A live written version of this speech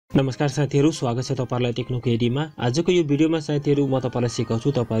नमस्कार साथीहरु, स्वागत छ तपाईहरुलाई टेक्नो केडीमा। आजको यो भिडियोमा साथीहरु म तपाईलाई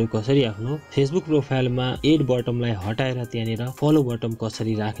सिकाउँछु तपाईहरु कसरी आफ्नो फेसबुक प्रोफाइलमा एड बटनलाई हटाएर त्यहाँनेर फलो बटन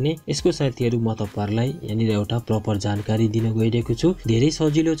कसरी राख्ने। यसको साथीहरु म तपाईहरुलाई यहाँनिर एउटा प्रपर जानकारी दिन गइरहेको छु। धेरै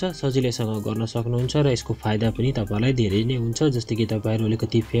सजिलो छ, सजिलैसँग गर्न सक्नुहुन्छ र यसको फाइदा पनि तपाईहरुलाई धेरै नै हुन्छ। जस्तै कि तपाईहरु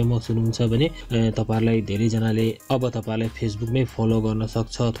अलिकति फेमस हुनुहुन्छ भने तपाईहरुलाई धेरै जनाले अब तपाईहरुलाई फेसबुकमै फलो गर्न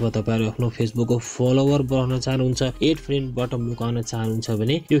सक्छ, अथवा तपाईहरु आफ्नो फेसबुकको फलोवर बढाउन चाहनुहुन्छ, एड फ्रेन्ड बटन लुकाउन चाहनुहुन्छ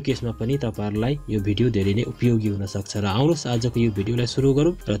भने यो केसमा पनि तपाईहरुलाई यो भिडियो धेरै नै उपयोगी हुन सक्छ। र आउनुस् आजको यो भिडियोलाई सुरु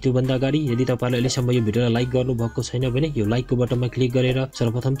गरौँ। र त्यो भन्दा अगाडि यदि तपाईहरुले अहिलेसम्म यो भिडियोलाई लाइक गर्नु भएको छैन भने यो लाइकको बटनमा क्लिक गरेर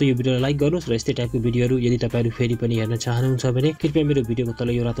सर्वप्रथम त यो भिडियोलाई लाइक गर्नुस् र यस्तै टाइपको भिडियोहरु यदि तपाईहरु फेरि पनि हेर्न चाहनुहुन्छ भने कृपया मेरो भिडियोको तल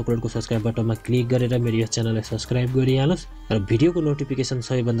यो रातो कलरको सब्स्क्राइब बटनमा क्लिक गरेर मेरो यस च्यानललाई सब्स्क्राइब गरिहाल्नुस् र भिडियोको नोटिफिकेसन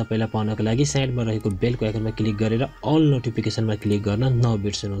सबैभन्दा पहिला पाउनको लागि साइडमा रहेको बेलको आइकनमा क्लिक गरेर अल नोटिफिकेसनमा क्लिक गर्न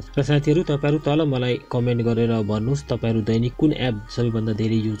नबिर्सनुस्। र साथीहरु तपाईहरु तल मलाई कमेन्ट गरेर भन्नुस् तपाईहरु दैनिक कुन एप सबैभन्दा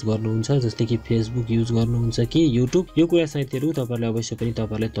धेरै युज गर्नुहुन्छ, जस्तै कि फेसबुक युज गर्नुहुन्छ कि युट्युब। यो कुरा साथीहरु तपाईहरुले अवश्य पनि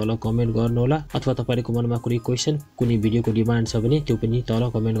तपाईहरुले तल कमेन्ट गर्नु होला, अथवा तपाईहरुको मनमा कुनै क्वेशन कुनै भिडियोको डिमान्ड छ भने त्यो पनि तल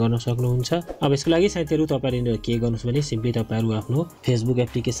कमेन्ट गर्न सक्नुहुन्छ। अब यसको लागि साथीहरु तपाईहरुले के गर्नुस् भने सिम्पली तपाईहरु आफ्नो फेसबुक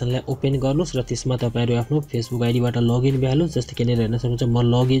एप्लिकेसनलाई ओपन गर्नुस् र त्यसमा तपाईहरु आफ्नो फेसबुक आइडीबाट लगइन भ्याल्नुस्। जस्तै कि हेर्न सक्नुहुन्छ म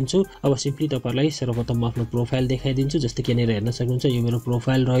लगइन छु। अब सिम्पली तपाईहरुलाई सर्वप्रथम म आफ्नो प्रोफाइल देखाइदिन्छु। जस्तै कि हेर्न सक्नुहुन्छ यो मेरो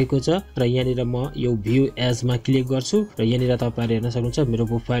प्रोफाइल रहेको छ र यहाँनिर म यो भ्यू एज मा क्लिक गर्छु र यहाँनिर तपाईहरु हेर्न सक्नुहुन्छ मेरो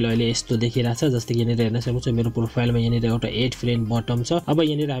प्रोफाइल अहिले यस्तो देखिरहेछ। जस्तै कि हेर्न सक्नुहुन्छ मेरो प्रोफाइलमा यहाँनिर एउटा एड फ्रेन्ड बटन छ। अब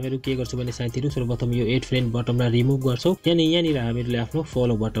यहाँनिर हामीहरु के गर्छौं भने साथीहरु सर्वप्रथम यो एड फ्रेन्ड बटनलाई रिमुभ गर्छौं, यहाँनिर हामीहरुले आफ्नो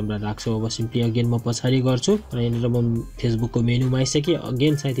फलो बटनलाई राख्छौं। अब सिम्पली अगेन म पछाडी गर्छु र यहाँनिर म फेसबुकको मेनुमा आइसके।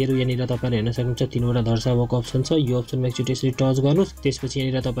 अगेन साथीहरु यहाँनिर तपाईहरु हेर्न सक्नुहुन्छ तीनवटा दर्शाएको अप्सन छ। यो अप्सनमा एकचोटी यसरी टच गर्नुस्, त्यसपछि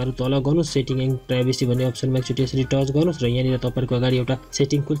यहाँनिर तपाईहरु तल गर्नुस् सेटिङ एन्ड प्राइभेसी भन्ने अप्सनमा एकचोटी यसरी टच गर्नुस् र यहाँनिर तपाईहरुको अगाडि एउटा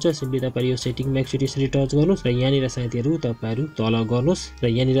सेटिङ खुल्छ। सिम्पली तपाईहरु यो सेटिङमा एकचोटी यसरी टच गर्नुस् र यहाँनिर साथीहरु तपाईहरु तल गर्नुस् र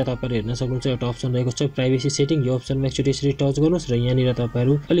यहाँनिर तपाईहरु हेर्न सक्नुहुन्छ एउटा अप्सन रहेको छ प्राइभेसी सेटिङ। यो अप्सनमा एकचोटी यसरी टच गर्नुस् र यहाँनिर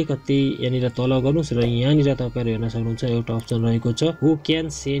तपाईहरु अलिकति यहाँनिर तल गर्नुस् र यहाँनिर तपाईहरु हेर्न सक्नुहुन्छ एउटा अप्सन रहेको छ who can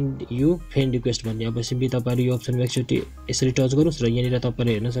send you friend request भन्ने। अब सिम्पली तपाईहरु यो अप्सनमा एकचोटी यसरी टच गर्नुस् र यहाँनिर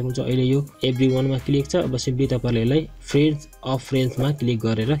तपाईहरु हेर्न सक्नुहुन्छ अहिले यो एभ्रीवानमा क्लिक छ। अब सिम्पली तपाईहरुले यसलाई फ्रेन्ड्स अफ फ्रेन्ड्समा क्लिक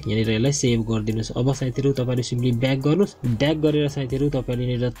गरेर यहाँनिर यसलाई सेभ गरिदिनुस्। अब साथीहरु तपाईहरु सिम्पली ब्याक गर्नुस्, ब्याक गरेर साथीहरु तपाईहरु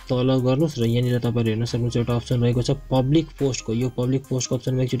यहाँनिर तल गर्नुस् र यहाँनिर तपाईहरु हेर्न सक्नुहुन्छ एउटा अप्सन रहेको छ पब्लिक पोस्टको। यो पब्लिक पोस्टको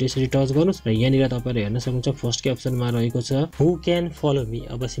अप्सनमा एकचोटी यसरी टच गर्नुस् र यहाँनिर तपाईहरु हेर्न सक्नुहुन्छ फर्स्टकै अप्सनमा रहेको छ हु क्यान फलो मी।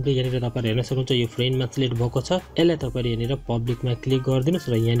 अब सिम्पली यहाँनिर तपाईहरु हेर्न सक्नुहुन्छ यो फ्रेन्डमा सिलेक्ट भएको छ, यसलाई तपाईहरु यहाँनिर पब्लिकमा क्लिक गरिदिनुस्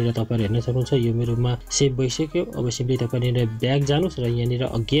र यहाँनिर तपाईहरु हेर्न सक्नुहुन्छ यो मेरोमा सेभ भइसक्यो। अब सिम्पली तपाईहरु यहाँनिर ब्याक जानुस् र यहाँनिर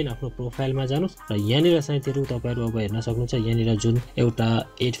अगेन आफ्नो प्रोफाइलमा जानुस् र यहाँनिर साथीहरु तपाईहरु अब हेर्न सक्नुहुन्छ यहाँनिर जुन एउटा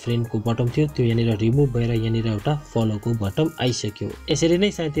एड फ्रेन्डको बटन थियो त्यो यहाँनिर रिमुभ भएर यहाँनिर एउटा फलोको बटन आइसक्यो। यसरी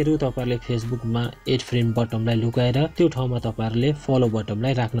नै साथीहरु तपाईहरुले फेसबुकमा एड फ्रेन्ड बटनलाई लुकाएर त्यो ठाउँमा तपाईहरुले फलो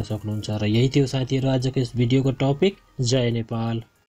बटनलाई राख्न सक्नुहुन्छ। र यही थियो साथीहरु आजको यस भिडियोको टपिक। जय नेपाल।